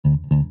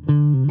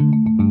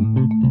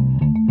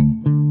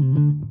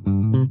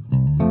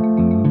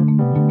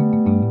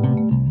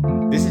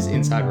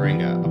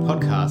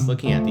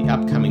looking at the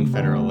upcoming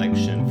federal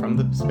election from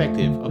the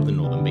perspective of the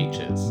Northern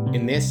Beaches.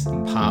 In this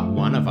part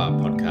 1 of our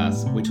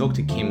podcast, we talk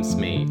to Kim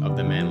Smee of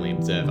the Manly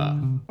Observer.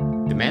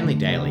 The Manly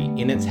Daily,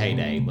 in its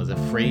heyday, was a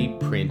free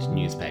print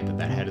newspaper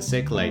that had a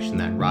circulation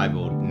that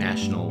rivaled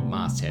national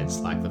mastheads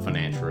like the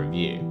Financial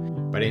Review.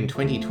 But in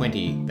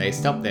 2020, they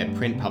stopped their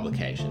print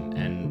publication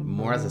and,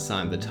 more as a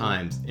sign of the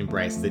times,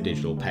 embraced the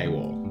digital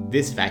paywall.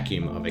 This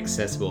vacuum of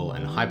accessible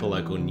and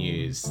hyperlocal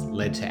news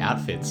led to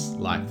outfits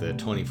like the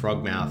Tawny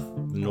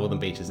Frogmouth, the Northern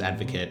Beaches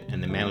Advocate,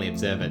 and the Manly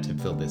Observer to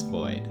fill this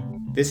void.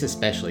 This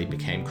especially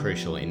became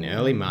crucial in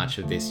early March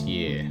of this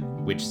year,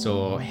 which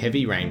saw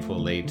heavy rainfall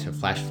lead to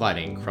flash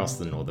flooding across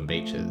the Northern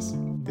Beaches.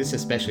 This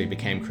especially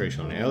became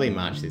crucial in early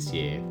March this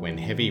year when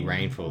heavy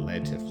rainfall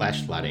led to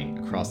flash flooding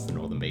across the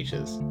Northern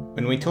Beaches.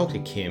 When we talk to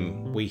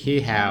Kim, we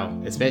hear how,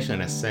 especially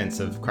in a sense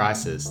of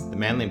crisis, the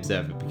Manly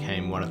Observer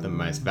became one of the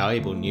most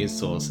valuable news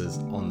sources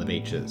on the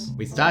beaches.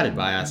 We started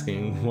by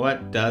asking,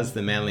 what does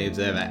the Manly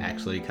Observer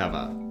actually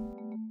cover?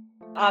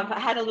 I've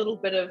had a little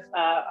bit of,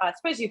 I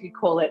suppose you could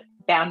call it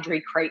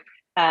boundary creep,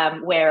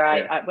 where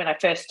I when I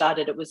first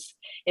started, it was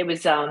kind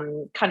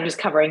of just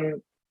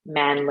covering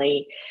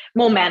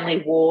more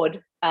Manly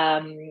ward.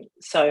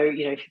 So,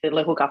 the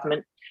local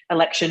government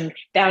election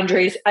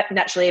boundaries,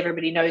 naturally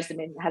everybody knows them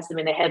and has them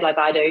in their head like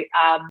I do.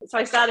 So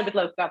I started with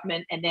local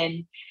government and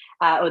then,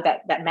 or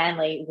that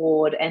Manly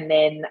ward, and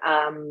then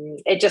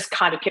it just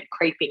kind of kept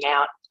creeping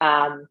out.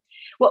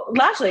 Well,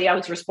 largely I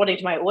was responding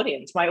to my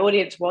audience. My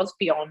audience was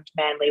beyond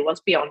Manly,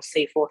 was beyond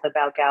Seaforth or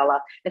Balgowlah,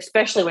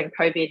 especially when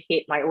COVID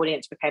hit. My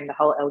audience became the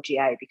whole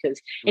LGA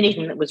because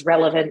anything that was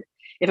relevant,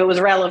 if it was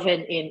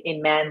relevant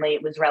in Manly,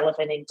 it was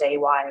relevant in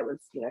DY, it was,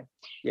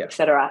 et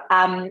cetera.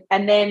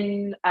 And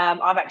then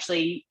I've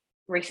actually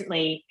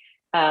recently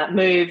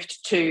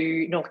moved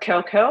to North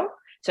Curl.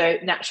 So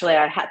naturally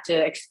I had to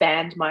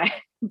expand my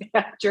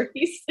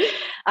boundaries.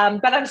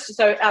 But it's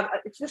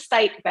the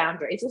state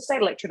boundary. It's the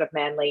state electorate of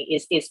Manly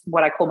is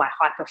what I call my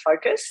hyper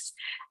focus.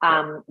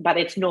 But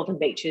it's Northern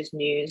Beaches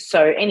news.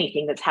 So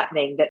anything that's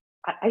happening that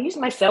I use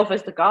myself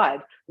as the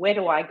guide. Where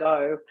do I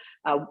go?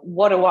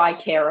 What do I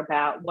care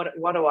about? What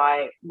do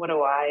I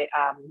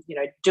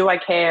do I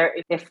care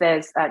if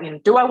there's,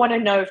 do I want to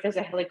know if there's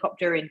a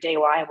helicopter in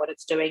DY and what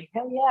it's doing?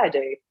 Hell yeah, I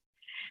do.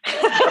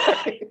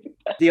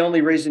 The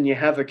only reason you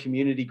have a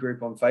community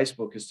group on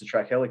Facebook is to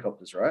track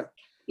helicopters, right?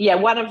 Yeah,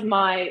 one of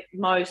my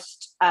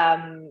most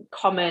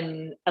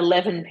common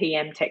 11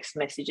 p.m. text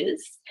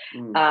messages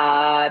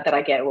that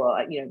I get,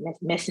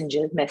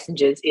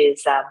 messengers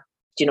is,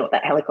 do you know what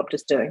that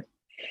helicopter's doing?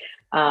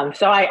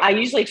 So I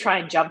usually try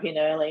and jump in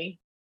early.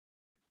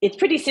 It's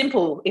pretty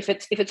simple. If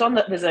it's on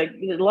there's a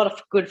lot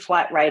of good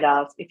flight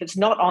radars. If it's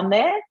not on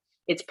there,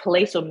 it's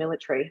police or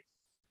military.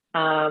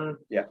 And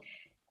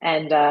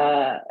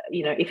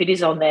if it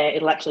is on there,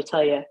 it'll actually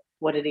tell you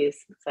what it is.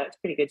 So it's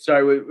pretty good.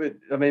 So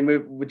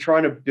we're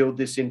trying to build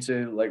this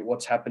into like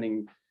what's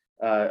happening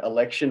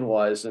election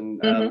wise,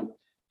 and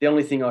the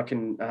only thing I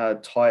can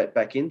tie it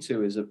back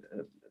into is a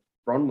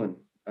Bronwyn.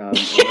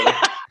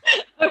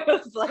 I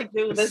was like,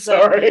 there's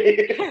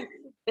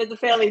a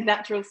fairly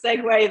natural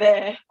segue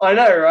there. I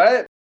know,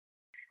 right?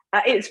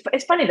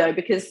 It's funny though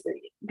because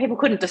people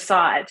couldn't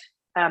decide.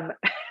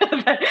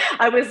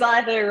 I was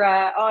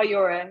either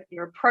you're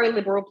a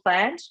pro-liberal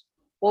plant,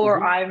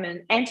 or I'm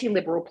an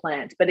anti-liberal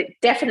plant, but it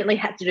definitely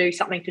had to do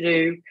something to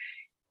do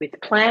with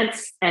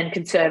plants and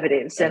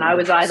conservatives, and I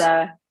was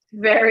either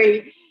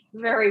very,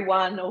 very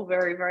one or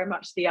very, very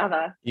much the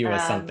other. You were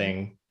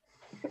something.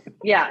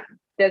 Yeah,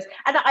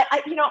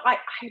 I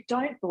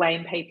don't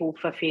blame people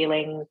for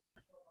feeling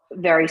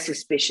very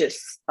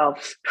suspicious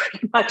of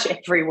pretty much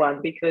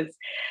everyone because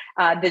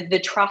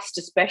the trust,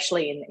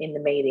 especially in the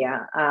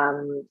media,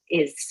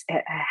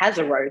 has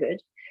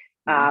eroded,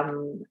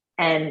 and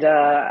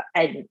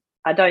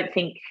I don't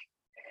think.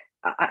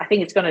 I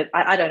think it's going to.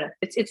 I don't know.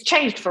 It's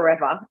changed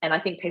forever, and I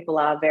think people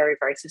are very,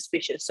 very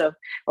suspicious of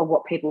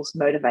what people's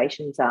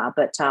motivations are.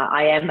 But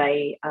I am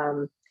a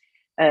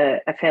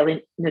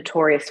fairly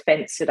notorious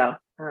fence sitter.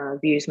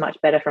 Views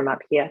much better from up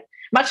here.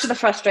 Much to the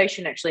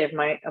frustration, actually, of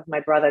my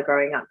brother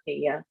growing up.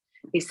 He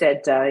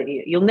said,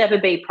 "You'll never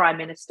be prime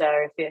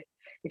minister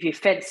if you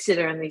fence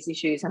sitter on these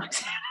issues." And I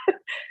said,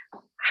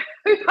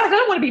 "I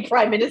don't want to be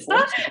prime minister.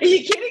 Are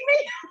you kidding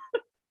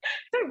me?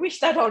 Don't wish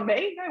that on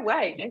me. No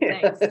way. No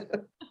thanks."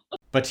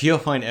 But to your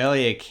point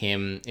earlier,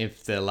 Kim,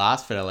 if the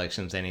last federal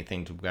election was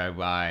anything to go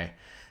by,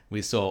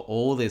 we saw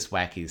all this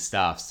wacky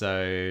stuff.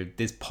 So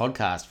this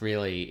podcast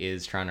really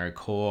is trying to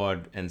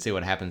record and see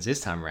what happens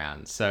this time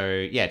around.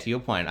 So yeah, to your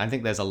point, I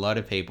think there's a lot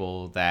of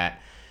people that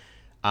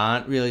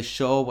aren't really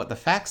sure what the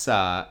facts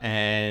are,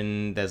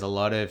 and there's a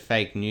lot of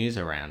fake news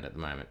around at the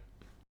moment.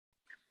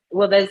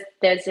 Well,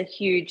 there's a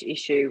huge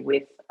issue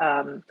with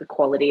the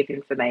quality of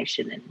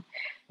information,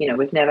 and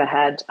we've never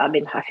had. I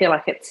mean, I feel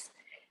like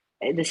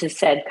this is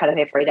said kind of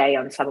every day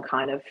on some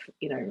kind of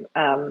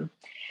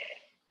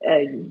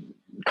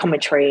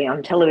commentary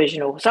on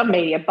television or some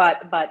media,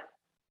 but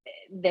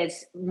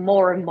there's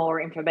more and more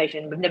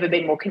information. We've never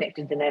been more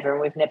connected than ever,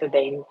 and we've never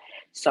been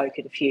so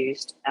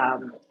confused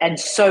and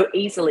so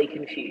easily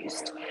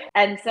confused.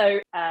 And so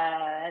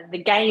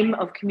the game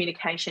of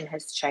communication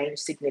has changed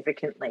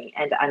significantly,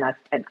 and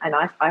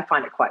I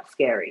find it quite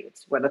scary.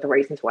 It's one of the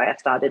reasons why I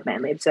started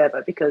Manly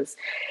Observer, because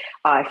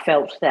I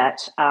felt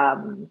that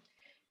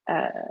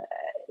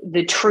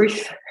the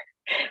truth,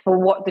 or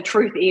what the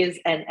truth is,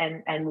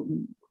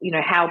 and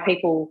how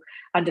people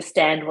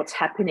understand what's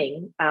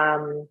happening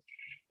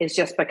is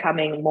just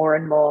becoming more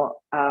and more.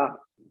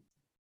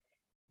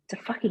 It's a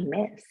fucking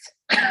mess.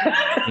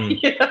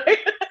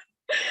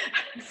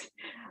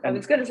 I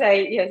was going to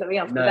say something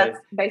else, but that's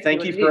basically.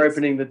 Thank you for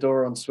opening the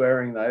door on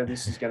swearing, though.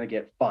 This is going to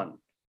get fun.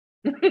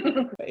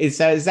 Is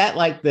that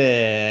like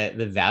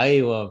the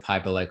value of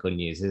hyperlocal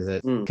news? Is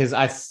it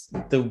because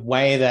the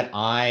way that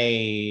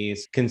I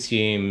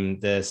consume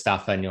the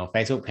stuff on your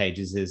Facebook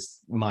pages is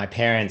my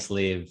parents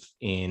live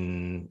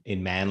in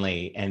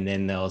Manly, and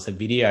then there was a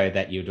video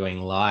that you're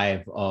doing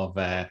live of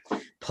a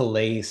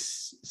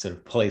police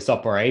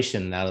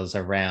operation that was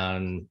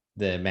around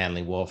the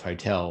Manly Wharf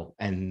Hotel,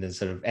 and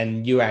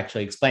and you were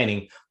actually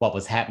explaining what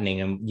was happening,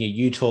 and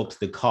you talked to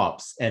the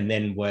cops and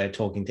then were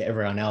talking to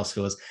everyone else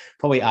who was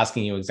probably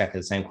asking you exactly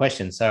the same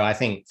question. So I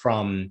think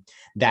from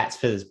that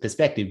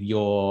perspective,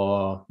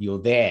 you're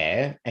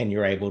there and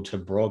you're able to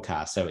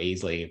broadcast so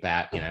easily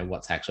about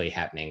what's actually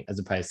happening, as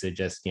opposed to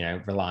just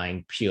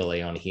relying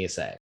purely on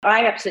hearsay.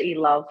 I absolutely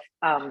love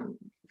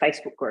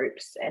Facebook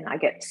groups, and I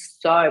get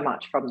so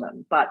much from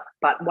them, but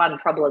one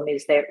problem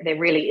is there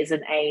really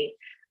isn't a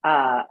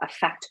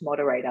fact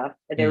moderator.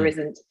 There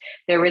isn't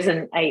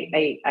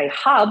a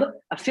hub,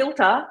 a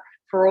filter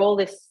for all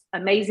this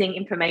amazing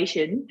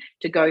information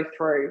to go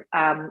through.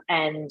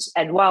 And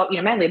while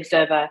Manly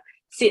Observer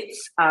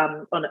sits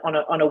on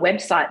a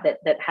website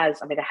that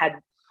has, it had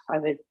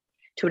over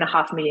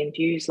 2.5 million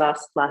views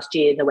last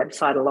year in the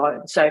website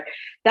alone. So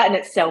that in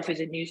itself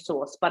is a news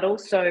source, but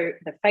also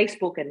the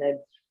Facebook and the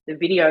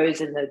videos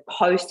and the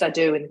posts I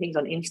do and things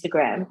on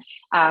Instagram.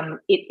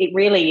 It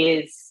really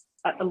is.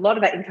 A lot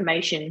of that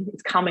information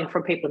is coming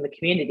from people in the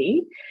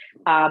community,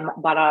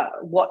 but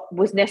what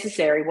was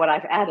necessary, what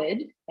I've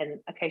added, and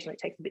occasionally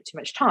it takes a bit too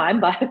much time,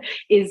 but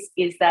is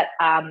that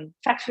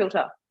fact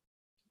filter.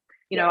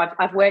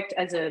 I've worked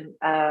as a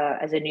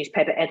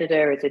newspaper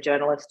editor, as a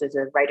journalist, as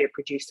a radio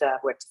producer.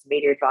 I've worked as a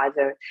media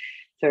advisor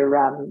for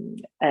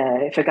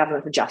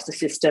government, the justice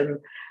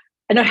system.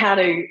 I know how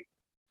to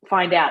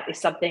find out if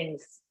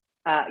something's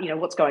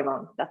what's going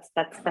on.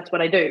 That's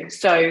what I do.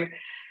 So.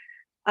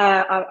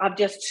 I'm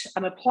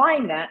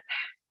applying that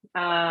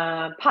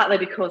partly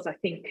because I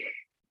think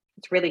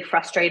it's really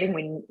frustrating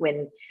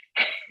when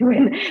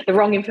the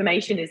wrong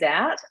information is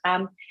out,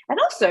 and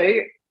also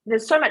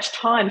there's so much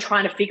time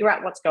trying to figure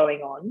out what's going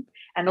on,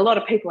 and a lot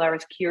of people are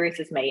as curious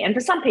as me. And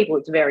for some people,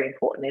 it's very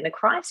important. In a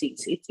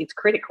crisis, it's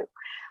critical.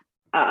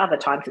 Other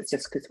times, it's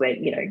just because we're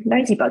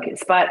nosy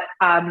buggers. But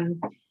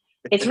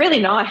it's really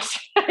nice,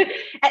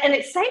 and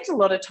it saves a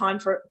lot of time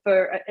for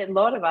a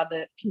lot of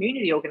other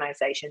community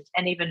organisations,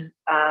 and even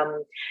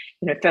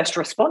first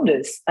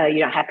responders.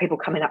 Have people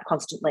coming up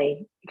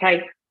constantly.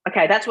 Okay,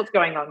 that's what's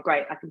going on.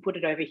 Great, I can put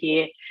it over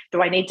here.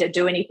 Do I need to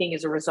do anything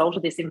as a result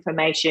of this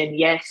information?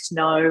 Yes,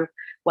 no,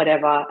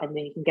 whatever, and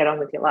then you can get on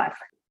with your life.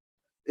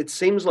 It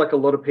seems like a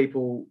lot of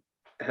people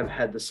have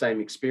had the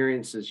same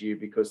experience as you,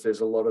 because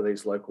there's a lot of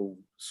these local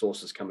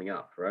sources coming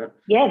up, right?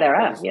 Yeah, there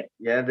are. Yep.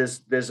 Yeah,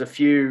 there's a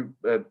few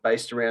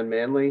based around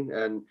Manly,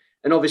 and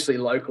obviously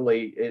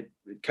locally it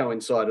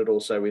coincided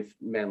also with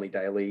Manly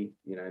Daily,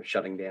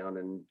 shutting down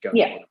and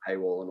going on a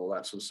paywall and all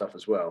that sort of stuff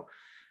as well.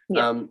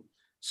 Yeah.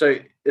 So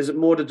is it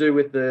more to do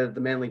with the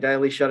Manly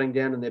Daily shutting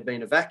down and there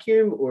being a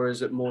vacuum, or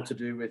is it more to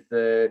do with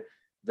the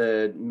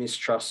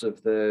mistrust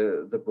of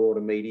the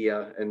broader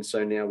media, and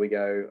so now we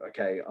go,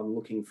 okay, I'm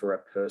looking for a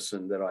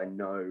person that I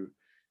know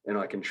and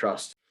I can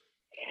trust?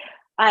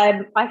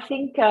 I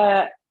think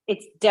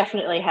it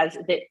definitely has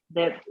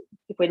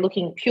if we're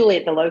looking purely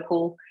at the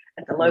local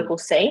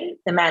scene,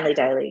 the Manly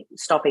Daily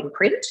stopping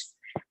print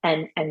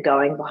and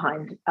going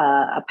behind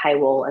a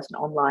paywall as an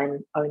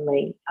online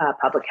only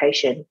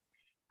publication.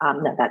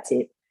 No, that's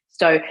it.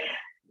 So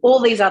all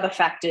these other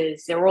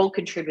factors, they're all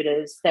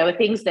contributors. There were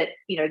things that,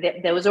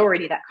 there was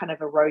already that kind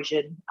of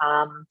erosion.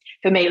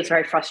 For me, it was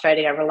very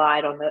frustrating. I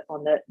relied on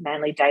the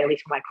Manly Daily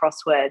for my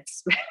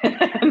crosswords,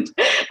 and,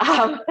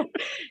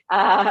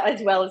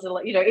 as well as,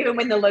 even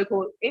when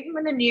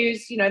the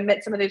news,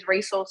 some of those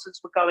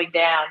resources were going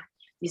down,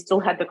 you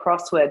still had the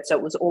crossword. So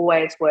it was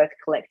always worth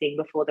collecting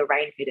before the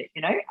rain hit it,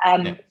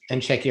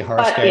 And check your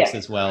horoscopes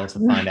as well to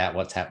find out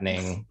what's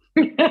happening.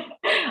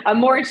 I'm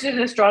more interested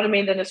in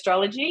astronomy than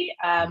astrology,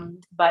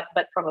 but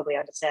probably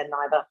understand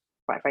neither,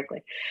 quite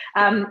frankly.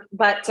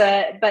 But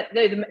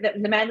the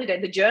Manly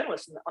Daily, the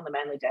journalists on the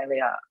Manly Daily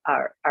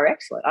are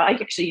excellent. I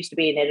actually used to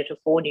be an editor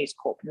for News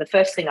Corp, and the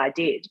first thing I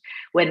did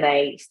when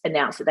they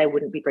announced that they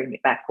wouldn't be bringing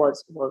it back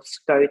was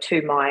go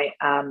to my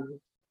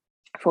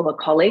former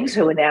colleagues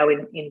who are now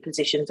in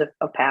positions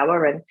of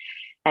power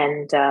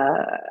and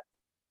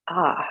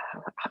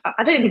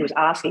I don't think it was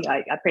asking.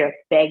 I pretty much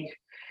begged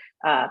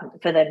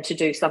for them to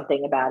do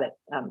something about it,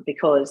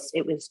 because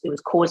it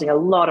was causing a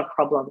lot of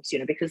problems.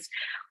 Because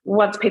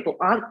once people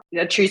aren't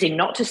choosing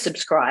not to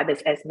subscribe,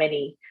 as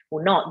many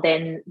will not,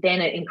 then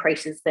it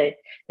increases the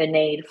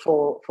need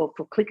for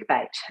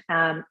clickbait,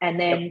 and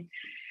then. Yep.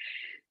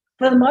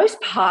 For the most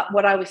part,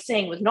 what I was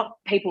seeing was not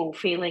people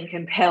feeling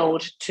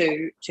compelled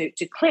to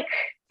click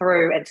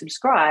through and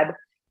subscribe,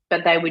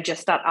 but they would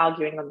just start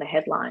arguing on the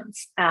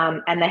headlines.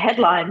 And the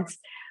headlines,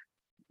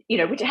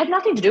 which had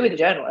nothing to do with the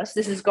journalist.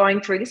 This is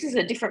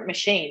a different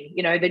machine.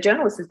 The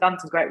journalist has done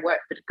some great work,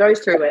 but it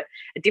goes through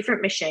a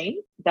different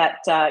machine that,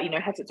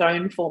 has its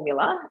own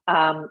formula.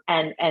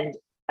 And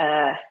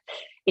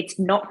it's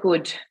not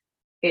good.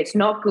 It's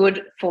not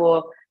good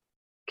for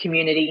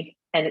community,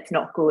 and it's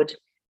not good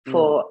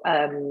for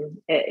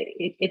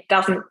it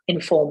doesn't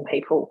inform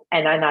people.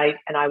 And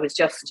I was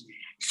just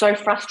so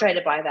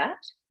frustrated by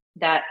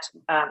that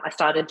I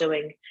started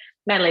doing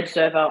Manly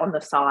Observer on the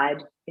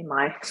side in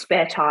my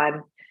spare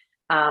time,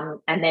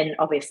 and then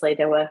obviously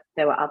there were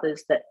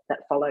others that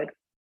followed.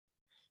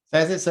 So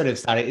as it sort of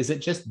started, is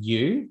it just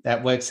you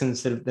that works in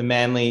sort of the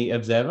Manly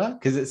Observer?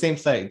 Because it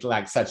seems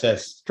like such a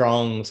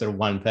strong sort of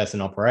one-person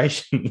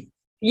operation.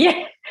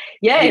 Yeah.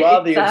 You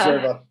are the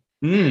observer.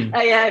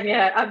 I am,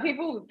 yeah.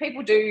 People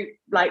do,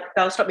 like,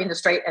 they'll stop me in the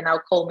street and they'll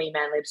call me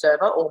Manly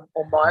Observer or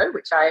Mo,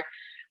 which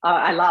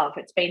I love.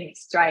 It's been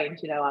strange,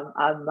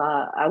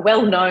 I'm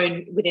well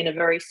known within a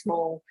very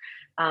small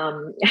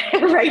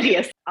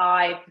radius.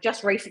 I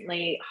just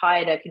recently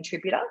hired a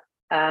contributor,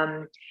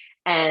 and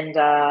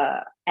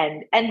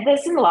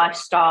there's some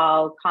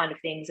lifestyle kind of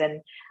things,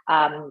 and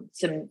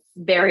some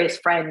various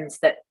friends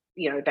that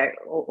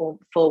or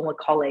former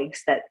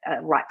colleagues that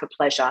write for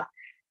pleasure.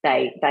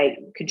 They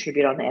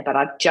contribute on there, but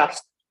I've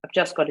just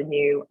got a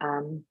new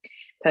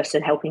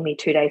person helping me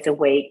 2 days a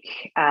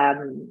week.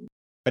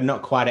 But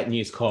not quite at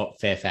News Corp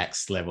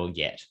Fairfax level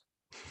yet.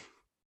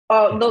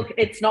 Oh, look,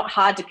 it's not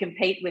hard to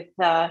compete with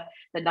the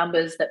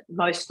numbers that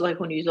most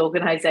local news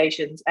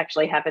organisations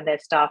actually have in their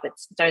staff.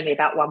 It's only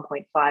about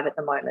 1.5 at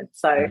the moment.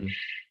 So,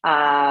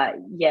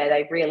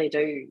 they really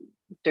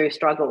do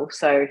struggle.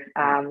 So,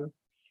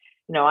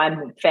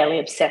 I'm fairly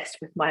obsessed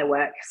with my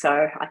work.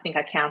 So I think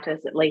I count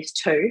as at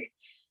least 2.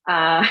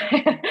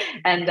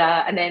 And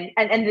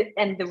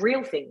the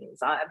real thing is,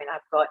 I've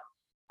got,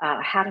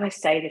 how do I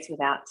say this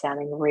without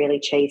sounding really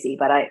cheesy,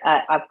 but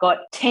I've got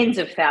tens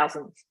of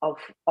thousands of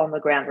on the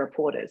ground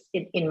reporters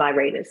in my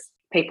readers,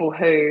 people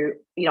who,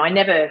 I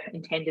never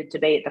intended to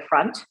be at the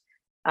front.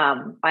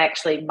 I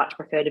actually much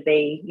prefer to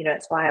be,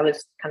 that's why I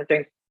was kind of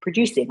doing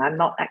producing. I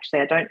don't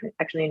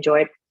actually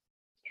enjoy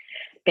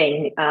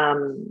being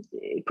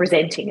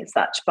presenting as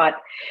such, but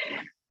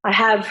I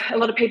have a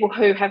lot of people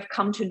who have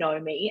come to know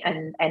me,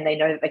 and they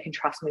know that they can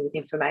trust me with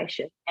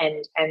information,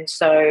 and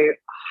so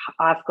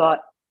I've got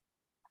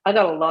a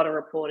lot of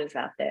reporters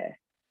out there.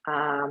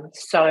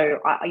 So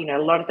a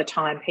lot of the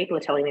time people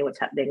are telling me what's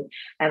happening,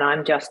 and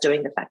I'm just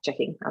doing the fact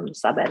checking. I'm the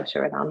sub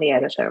editor and I'm the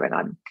editor, and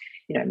I'm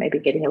maybe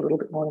getting a little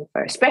bit more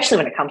info, especially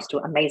when it comes to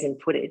amazing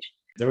footage.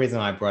 The reason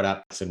I brought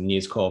up sort of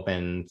News Corp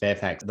and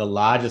Fairfax, the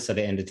largest sort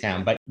of end of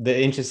town, but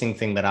the interesting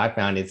thing that I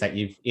found is that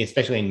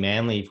especially in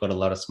Manly, you've got a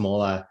lot of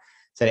smaller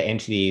sort of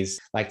entities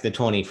like the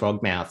Tawny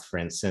Frogmouth, for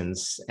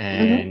instance,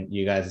 and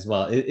you guys as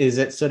well. Is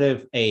it sort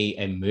of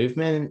a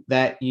movement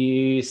that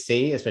you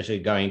see, especially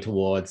going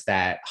towards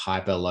that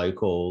hyper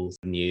local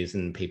news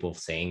and people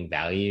seeing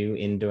value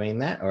in doing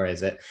that? Or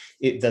is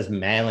is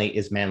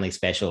Manly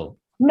special?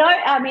 No,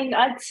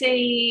 I'd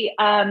see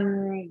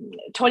Tawny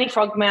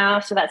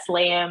Frogmouth, so that's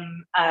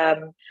Liam.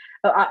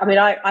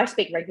 I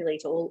speak regularly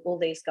to all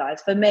these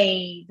guys. For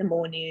me, the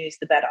more news,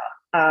 the better.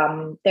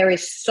 There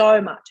is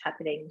so much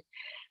happening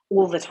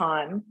all the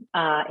time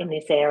in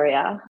this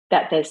area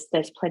that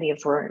there's plenty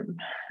of room,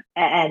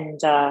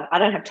 and I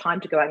don't have time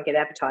to go out and get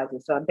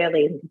advertisers, so I'm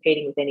barely even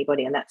competing with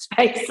anybody in that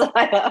space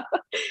either.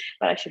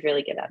 But I should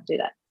really get out and do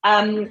that.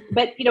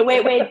 But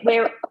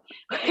we're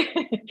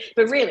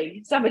but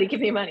really, somebody give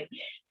me money.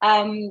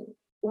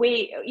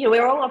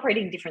 We're all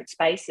operating in different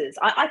spaces.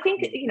 I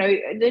think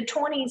the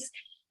Tawny's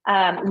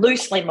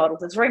loosely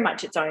modelled. It's very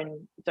much its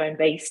own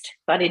beast,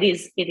 but it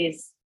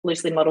is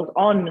loosely modelled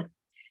on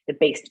the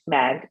Beast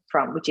Mag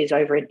front, which is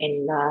over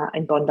in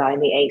Bondi in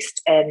the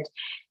east,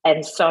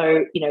 and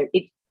so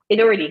it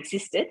already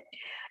existed.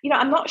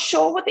 I'm not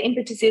sure what the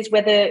impetus is,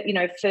 whether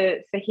for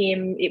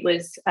him it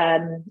was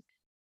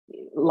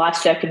life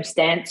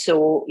circumstance,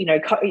 or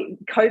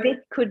COVID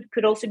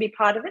could also be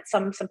part of it.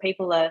 Some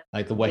people are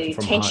like the working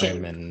from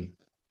home and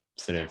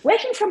sort of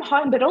working from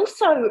home, but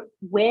also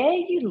where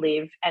you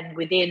live and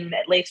within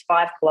at least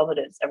 5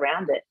 kilometres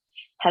around it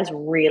has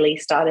really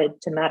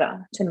started to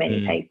matter to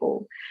many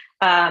people.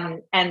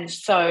 And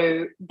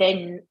so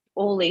then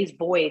all these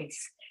voids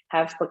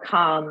have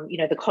become,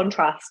 the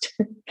contrast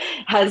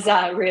has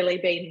really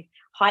been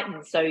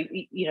heightened. So,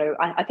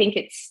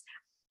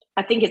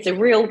 I think it's a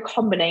real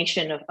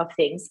combination of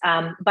things.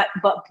 But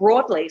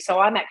broadly, so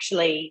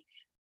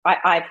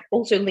I've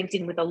also linked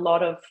in with a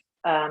lot of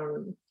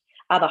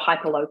other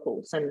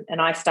hyperlocals.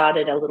 And I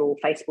started a little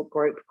Facebook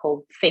group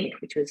called Think,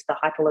 which was the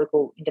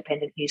Hyperlocal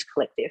Independent News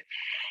Collective.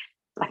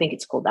 I think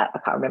it's called that. I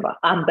can't remember.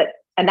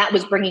 And that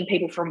was bringing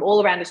people from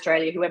all around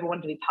Australia, whoever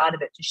wanted to be part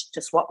of it,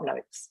 to swap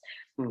notes.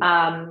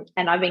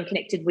 And I've been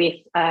connected with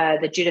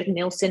the Judith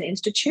Nielsen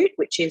Institute,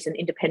 which is an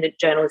independent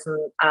journalism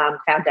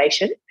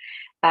foundation.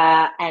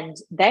 And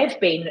they've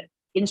been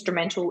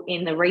instrumental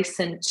in the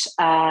recent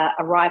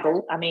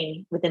arrival,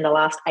 within the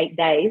last 8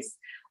 days,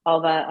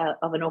 of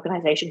an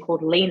organisation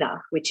called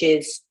LINA, which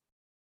is,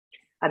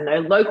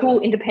 Local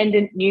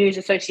Independent News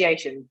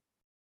Association.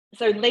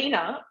 So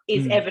LINA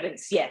is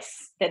evidence,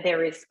 yes, that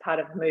there is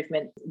part of the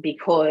movement,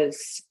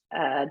 because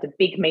the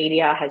big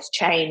media has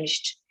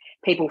changed.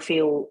 People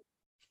feel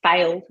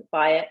failed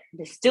by it.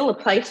 There's still a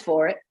place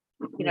for it.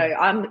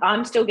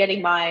 I'm still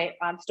getting my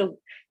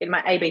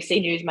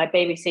ABC News, my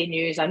BBC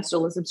News. I'm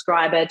still a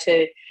subscriber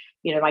to,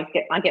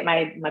 I get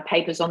my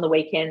papers on the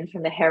weekend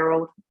from the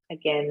Herald.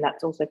 Again,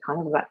 that's also kind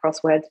of about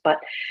crosswords, but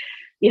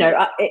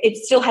it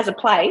still has a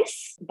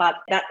place. But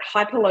that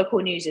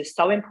hyperlocal news is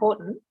so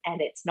important,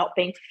 and it's not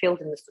being fulfilled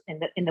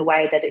in the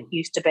way that it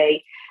used to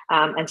be.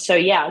 And so,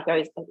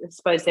 I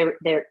suppose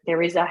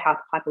there is a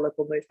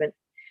hyperlocal movement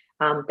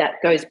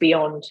that goes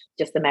beyond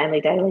just the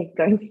Manly Daily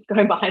going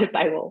behind a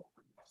paywall.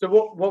 So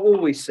what will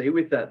we see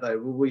with that, though?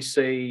 Will we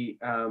see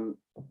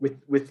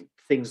with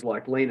things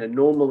like Lena?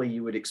 Normally,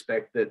 you would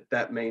expect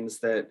that means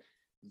that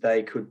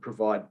they could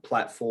provide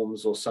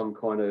platforms or some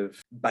kind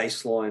of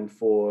baseline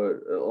for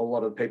a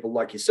lot of people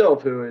like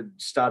yourself who are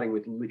starting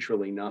with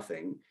literally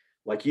nothing.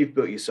 Like, you've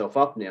built yourself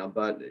up now,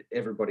 but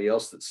everybody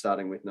else that's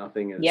starting with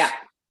nothing is.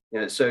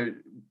 So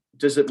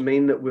does it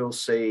mean that we'll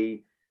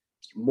see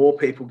more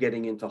people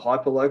getting into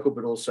hyperlocal,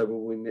 but also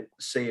will we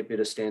see a bit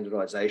of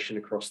standardization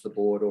across the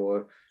board,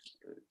 or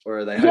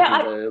are they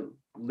hoping to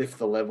lift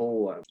the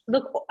level?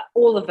 Look,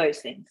 all of those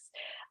things.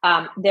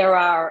 There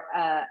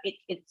are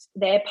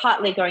they're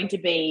partly going to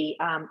be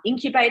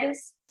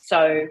incubators.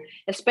 So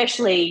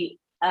especially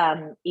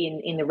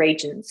in the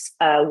regions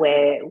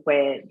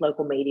where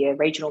local media,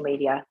 regional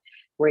media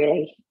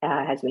really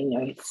has been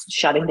it's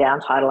shutting down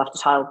title after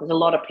title. There's a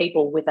lot of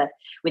people with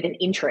an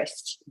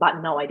interest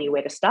but no idea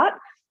where to start.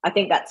 I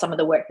think that's some of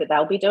the work that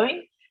they'll be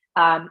doing.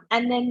 And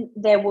then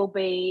there will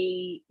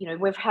be,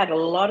 we've had a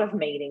lot of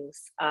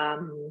meetings.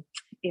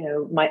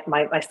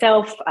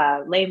 Myself,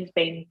 Liam's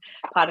been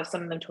part of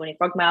some of them, Tawny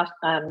Frogmouth,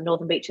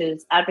 Northern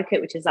Beaches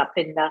Advocate, which is up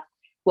in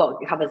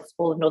it covers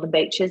all of Northern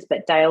Beaches,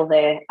 but Dale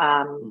there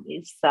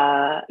is,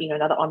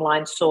 another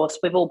online source.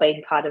 We've all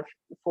been part of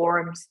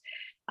forums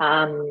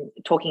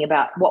talking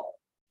about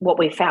what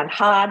we found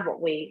hard,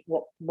 what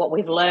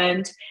we've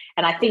learned.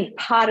 And I think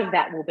part of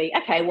that will be,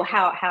 okay, well,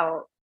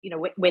 how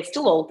we're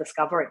still all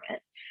discovering it,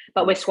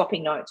 but we're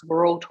swapping notes.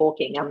 We're all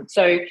talking.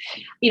 So,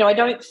 I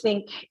don't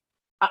think,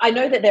 I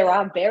know that there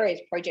are various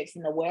projects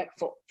in the work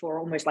for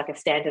almost like a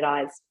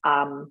standardized,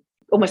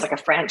 almost like a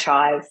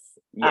franchise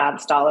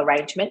style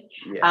arrangement.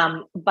 Yeah.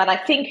 But I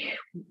think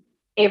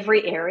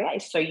every area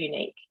is so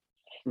unique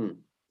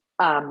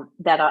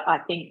that I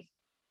think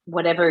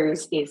whatever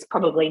is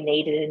probably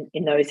needed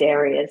in those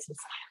areas,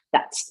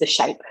 that's the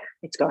shape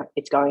it's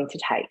going to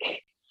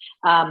take.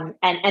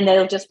 And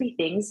there'll just be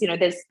things,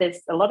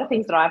 there's a lot of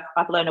things that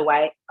I've learned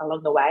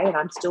along the way, and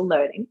I'm still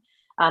learning.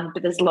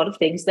 But there's a lot of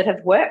things that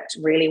have worked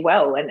really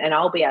well, and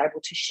I'll be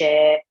able to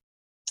share,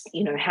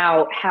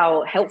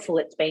 how helpful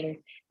it's been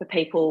for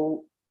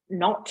people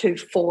not to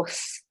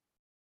force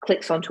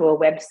clicks onto a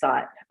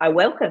website. I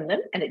welcome them,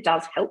 and it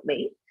does help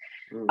me.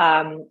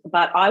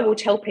 But I will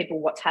tell people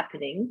what's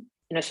happening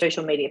in a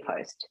social media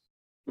post.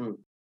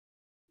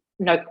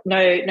 No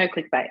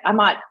clickbait. I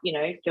might,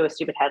 do a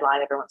stupid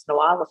headline every once in a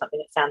while or something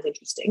that sounds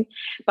interesting.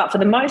 But for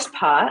the most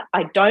part,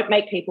 I don't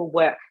make people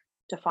work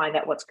to find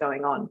out what's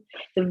going on.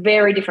 It's a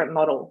very different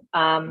model.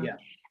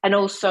 And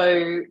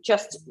also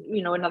just,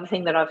 another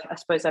thing that I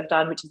suppose I've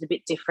done, which is a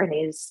bit different,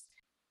 is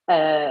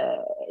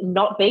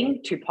not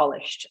being too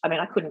polished.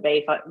 I couldn't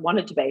be if I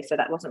wanted to be, so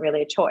that wasn't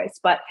really a choice.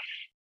 But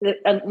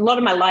a lot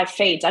of my live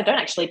feeds, I don't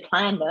actually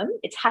plan them.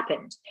 It's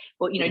happened.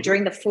 Well,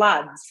 during the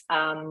floods,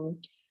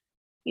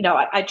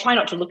 I try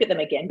not to look at them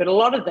again, but a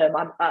lot of them,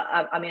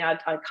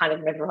 I kind of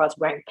remember I was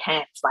wearing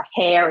pants. My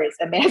hair is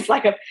a mess.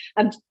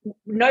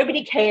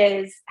 Nobody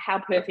cares how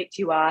perfect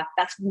you are.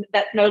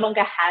 That no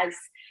longer has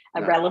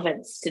a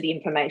relevance to the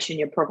information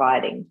you're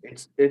providing.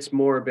 It's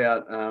more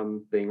about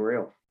being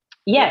real.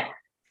 Yeah.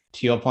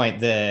 To your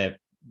point, the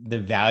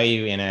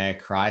value in a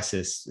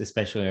crisis,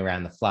 especially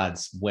around the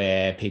floods,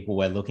 where people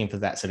were looking for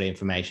that sort of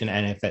information,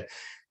 and if it,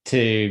 to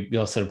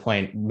your sort of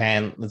point,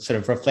 sort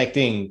of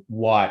reflecting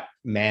what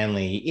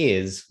Manly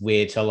is,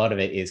 which a lot of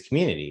it is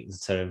community,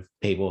 sort of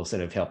people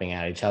sort of helping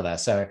out each other.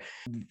 So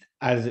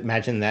I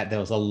imagine that there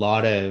was a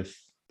lot of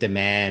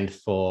demand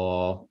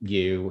for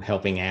you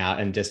helping out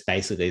and just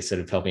basically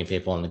sort of helping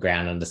people on the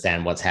ground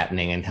understand what's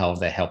happening and how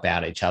they help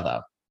out each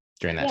other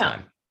during that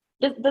time.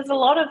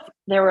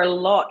 There were a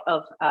lot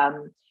of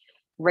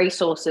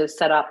resources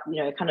set up,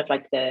 kind of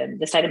like the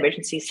state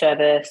emergency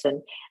service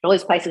and all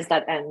these places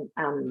that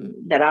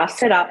that are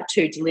set up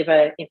to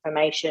deliver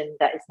information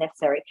that is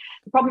necessary.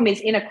 The problem is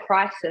in a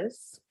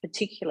crisis,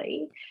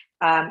 particularly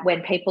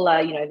when people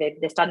are,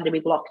 they're starting to be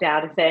blocked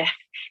out if they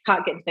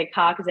can't get into their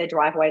car because their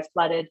driveway is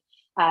flooded.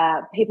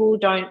 People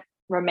don't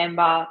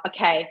remember,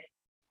 okay,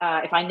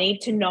 if I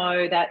need to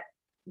know that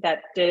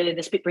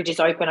the Spit Bridge is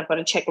open, I've got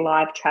to check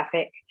live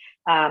traffic.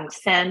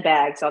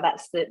 Sandbags,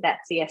 that's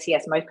the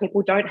SES. Most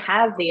people don't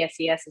have the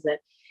SES as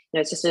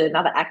it's just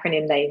another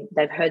acronym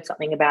they've heard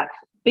something about.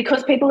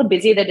 Because people are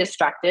busy, they're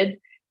distracted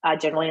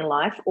generally in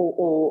life,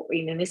 or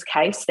in this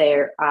case,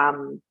 they've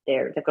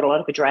got a lot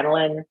of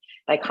adrenaline.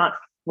 They can't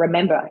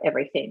remember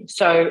everything.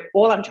 So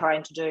all I'm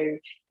trying to do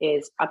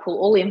is I pull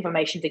all the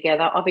information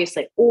together.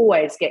 Obviously,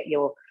 always get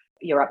your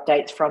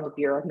updates from the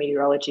Bureau of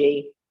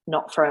Meteorology,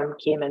 not from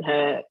Kim and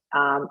her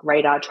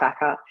radar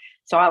tracker.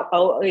 So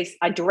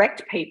I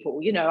direct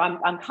people.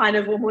 I'm kind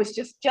of almost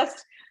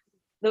just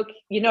look.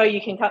 You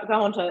can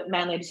go onto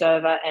Manly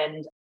Observer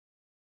and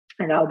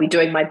I'll be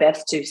doing my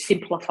best to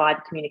simplify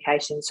the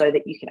communication so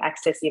that you can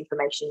access the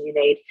information you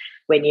need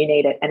when you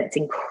need it. And it's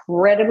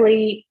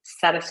incredibly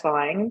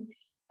satisfying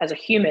as a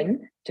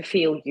human to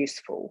feel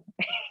useful.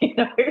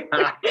 So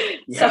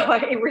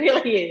it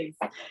really is.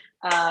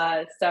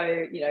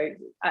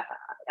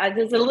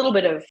 There's a little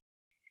bit of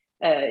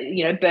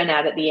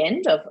burnout at the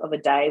end of a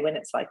day when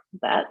it's like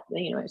that.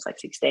 It's like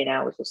 16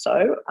 hours or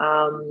so,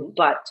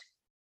 but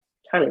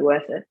totally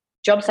worth it.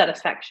 Job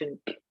satisfaction.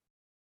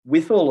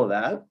 With all of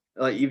that,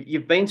 like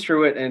you've been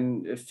through it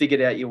and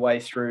figured out your way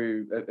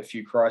through a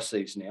few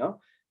crises now,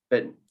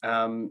 but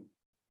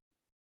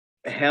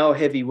how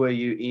heavy were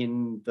you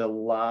in the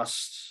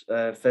last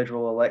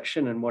federal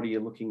election, and what are you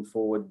looking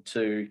forward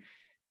to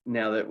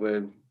now that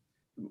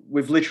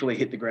we've literally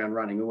hit the ground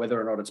running, whether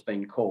or not it's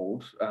been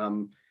called?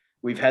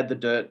 We've had the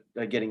dirt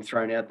getting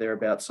thrown out there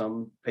about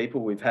some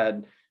people. We've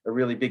had a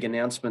really big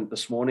announcement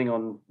this morning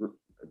on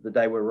the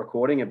day we're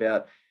recording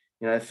about,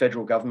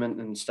 federal government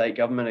and state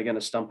government are going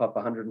to stump up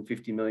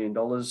 $150 million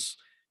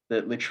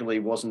that literally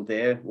wasn't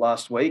there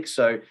last week.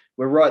 So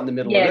we're right in the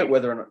middle of it,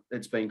 whether or not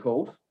it's been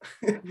called.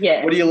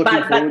 Yeah. What are you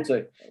looking forward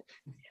to?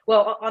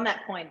 Well, on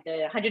that point,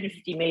 the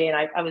 150 million,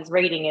 I was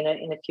reading in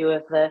a few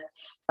of the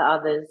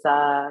others,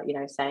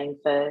 saying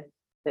for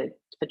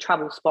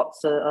trouble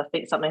spots, I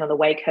think something on the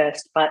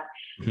Wakehurst, but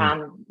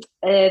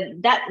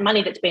that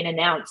money that's been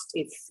announced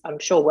is, I'm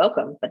sure,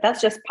 welcome, but that's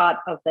just part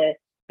of the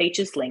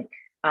beaches link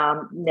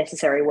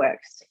necessary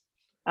works.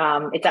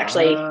 It's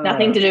actually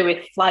nothing to do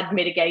with flood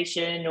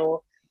mitigation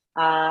or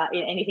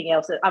anything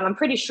else. I'm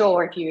pretty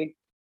sure if you,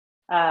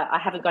 I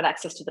haven't got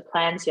access to the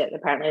plans yet,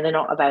 apparently they're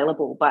not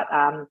available, but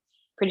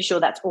pretty sure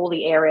that's all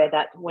the area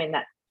that when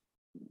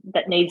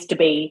that needs to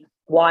be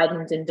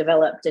widened and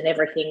developed and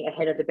everything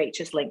ahead of the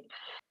beaches link.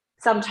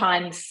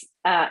 Sometimes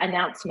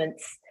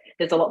announcements,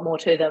 there's a lot more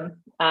to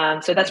them.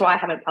 So that's why I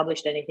haven't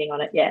published anything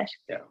on it yet.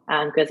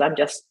 Because I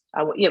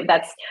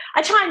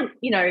try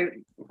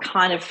and,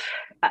 kind of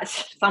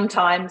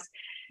sometimes,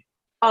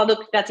 oh,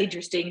 look, that's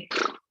interesting.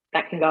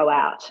 That can go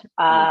out.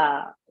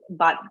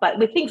 But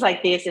with things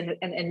like this and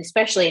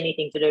especially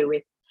anything to do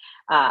with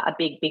a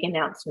big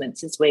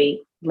announcements as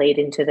we lead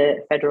into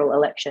the federal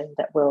election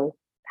that will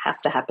have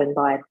to happen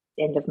by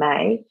end of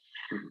May,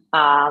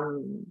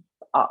 I'm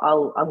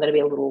going to be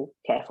a little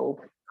careful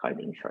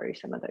combing through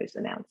some of those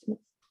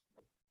announcements.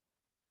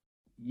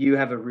 You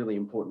have a really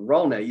important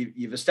role now.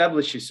 You've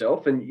established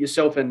yourself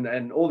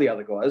and all the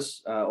other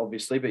guys,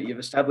 obviously, but you've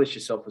established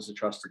yourself as a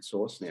trusted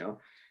source now.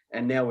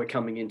 And now we're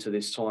coming into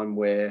this time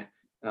where,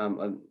 I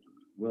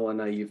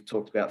know you've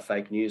talked about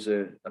fake news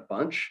a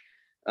bunch.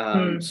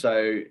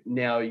 So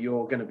now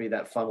you're going to be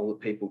that funnel that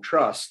people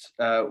trust.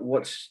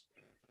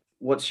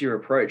 What's your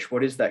approach?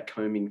 What is that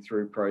combing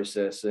through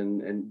process,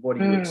 and what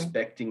are you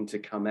expecting to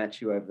come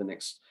at you over the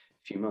next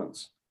few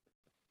months?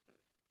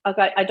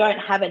 Okay, I don't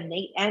have a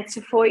neat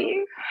answer for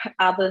you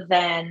other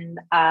than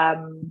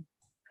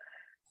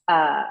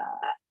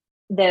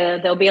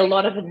there'll be a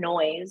lot of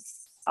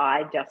noise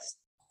I just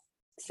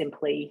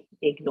simply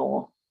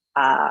ignore.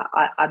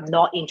 I'm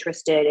not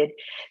interested in.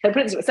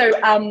 So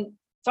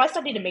I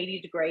studied a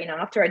media degree, and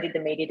after I did the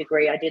media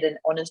degree, I did an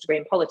honours degree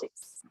in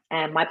politics.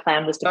 And my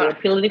plan was to be a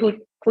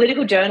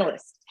political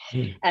journalist.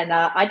 And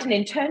I did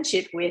an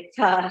internship with,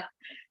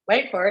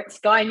 wait for it,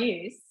 Sky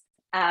News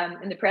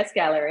in the press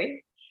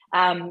gallery.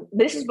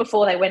 This is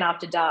before they went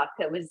after dark.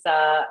 It was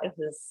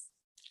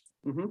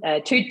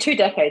 2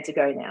 decades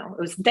ago now.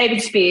 It was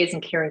David Spears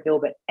and Kieran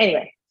Gilbert.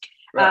 Anyway,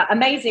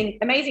 amazing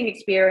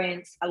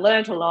experience. I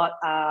learned a lot.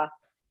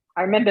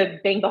 I remember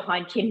being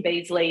behind Kim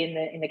Beazley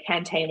in the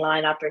canteen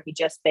line after he'd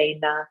just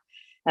been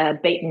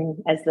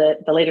beaten as the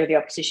leader of the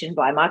opposition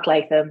by Mark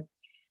Latham.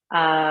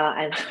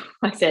 And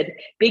I said,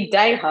 "Big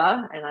day,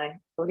 huh?" And I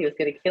thought he was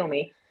going to kill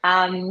me.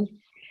 I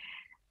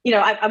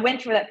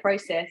went through that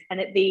process, and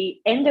at the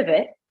end of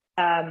it,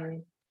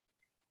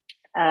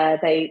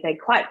 they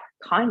quite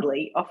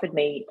kindly offered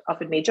me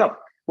a job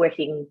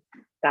working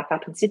back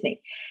up in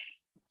Sydney,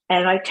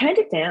 and I turned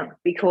it down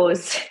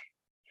because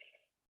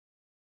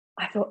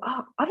I thought,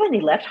 oh, I've only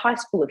left high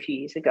school a few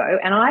years ago,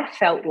 and I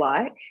felt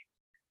like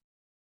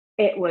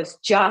it was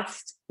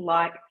just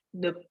like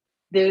the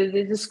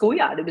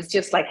schoolyard. It was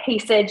just like he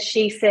said,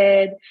 she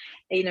said.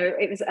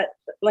 It was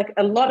like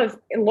a lot of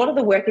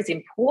the work is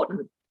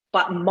important,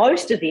 but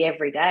most of the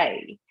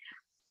everyday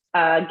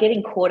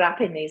getting caught up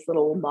in these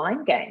little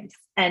mind games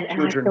and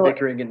children I thought,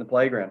 bickering in the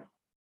playground.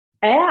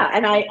 Yeah,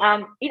 and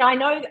I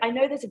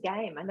know there's a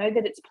game. I know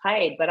that it's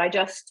played, but I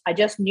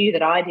just knew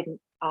that I didn't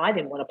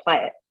want to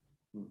play it.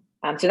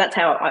 So that's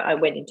how I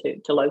went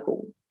into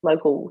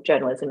local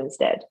journalism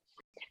instead.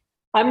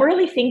 I'm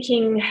really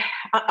thinking.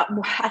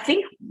 I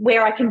think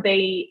where I can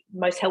be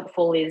most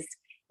helpful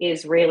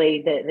is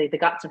really the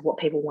guts of what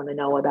people want to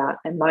know about,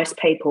 and most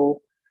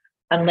people,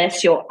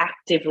 unless you're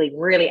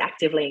really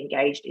actively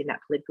engaged in that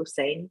political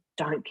scene,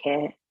 don't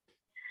care.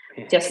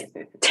 Just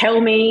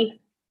tell me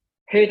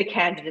who the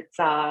candidates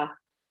are,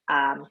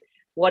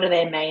 what are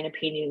their main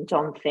opinions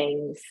on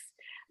things,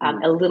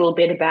 a little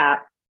bit about,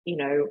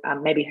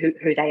 maybe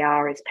who they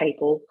are as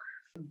people.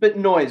 But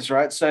noise,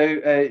 right? So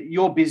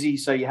you're busy,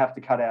 so you have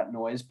to cut out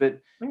noise. But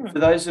for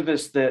those of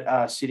us that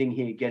are sitting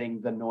here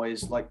getting the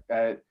noise,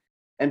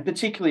 and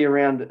particularly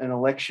around an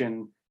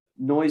election,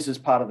 noise is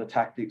part of the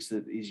tactics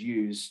that is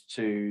used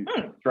to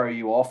throw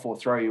you off or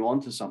throw you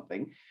onto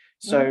something.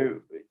 So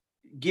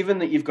given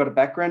that you've got a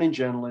background in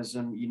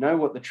journalism, you know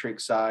what the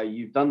tricks are,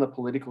 you've done the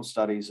political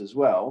studies as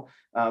well,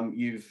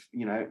 you've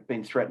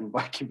been threatened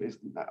by Kim.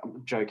 No,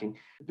 I'm joking.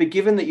 But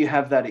given that you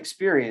have that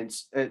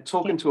experience,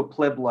 talking to a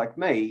pleb like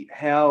me,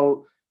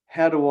 how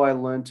do I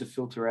learn to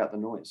filter out the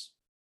noise?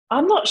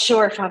 I'm not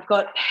sure if I've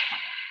got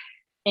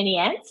any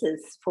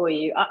answers for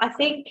you. I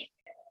think,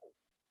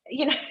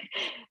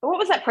 what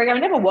was that program? I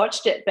never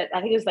watched it, but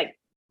I think it was like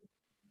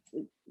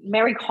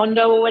Mary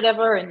Kondo or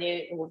whatever, and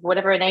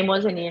whatever her name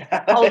was, and you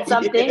hold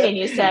something and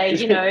you say,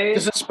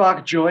 does it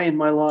spark joy in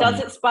my life?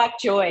 Does it spark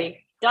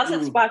joy? Does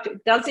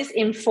this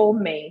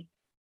inform me?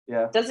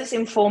 Yeah. Does this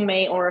inform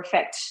me or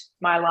affect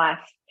my life?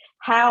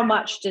 How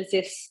much does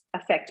this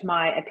affect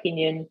my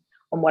opinion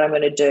on what I'm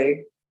going to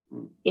do?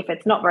 If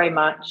it's not very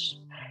much,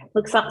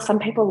 look, some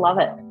people love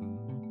it.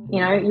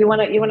 You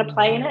want to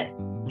play in it?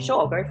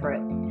 Sure, go for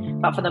it.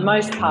 But for the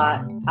most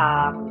part,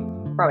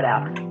 throw it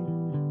out.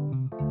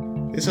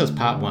 This was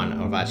part 1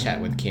 of our chat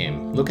with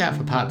Kim. Look out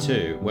for part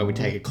 2, where we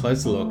take a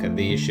closer look at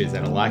the issues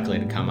that are likely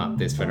to come up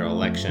this federal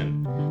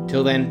election.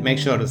 Till then, make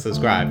sure to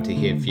subscribe to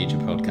hear future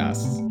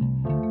podcasts.